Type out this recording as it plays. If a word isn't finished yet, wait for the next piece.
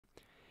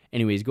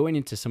Anyways, going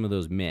into some of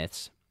those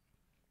myths,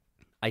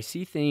 I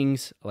see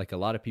things like a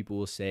lot of people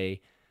will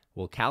say,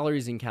 well,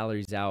 calories in,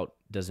 calories out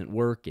doesn't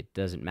work. It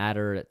doesn't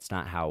matter. That's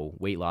not how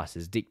weight loss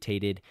is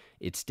dictated.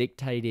 It's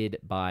dictated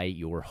by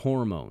your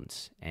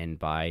hormones and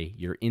by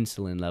your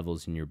insulin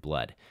levels in your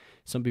blood.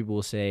 Some people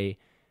will say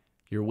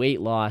your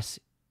weight loss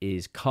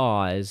is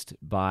caused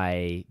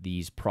by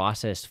these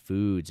processed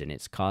foods, and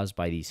it's caused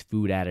by these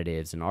food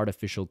additives and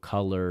artificial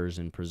colors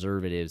and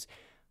preservatives.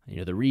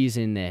 The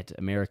reason that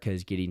America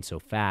is getting so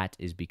fat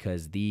is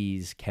because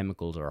these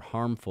chemicals are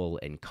harmful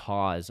and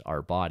cause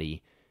our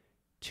body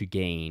to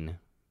gain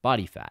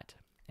body fat.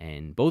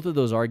 And both of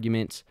those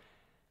arguments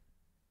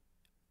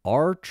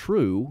are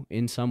true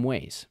in some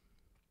ways.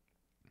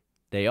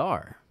 They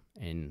are.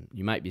 And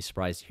you might be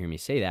surprised to hear me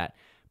say that,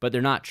 but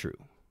they're not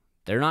true.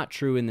 They're not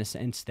true in the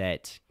sense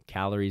that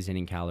calories in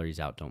and calories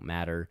out don't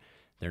matter.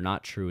 They're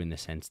not true in the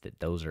sense that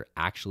those are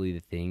actually the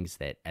things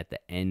that at the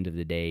end of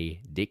the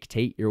day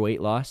dictate your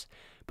weight loss,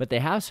 but they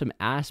have some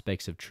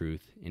aspects of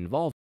truth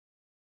involved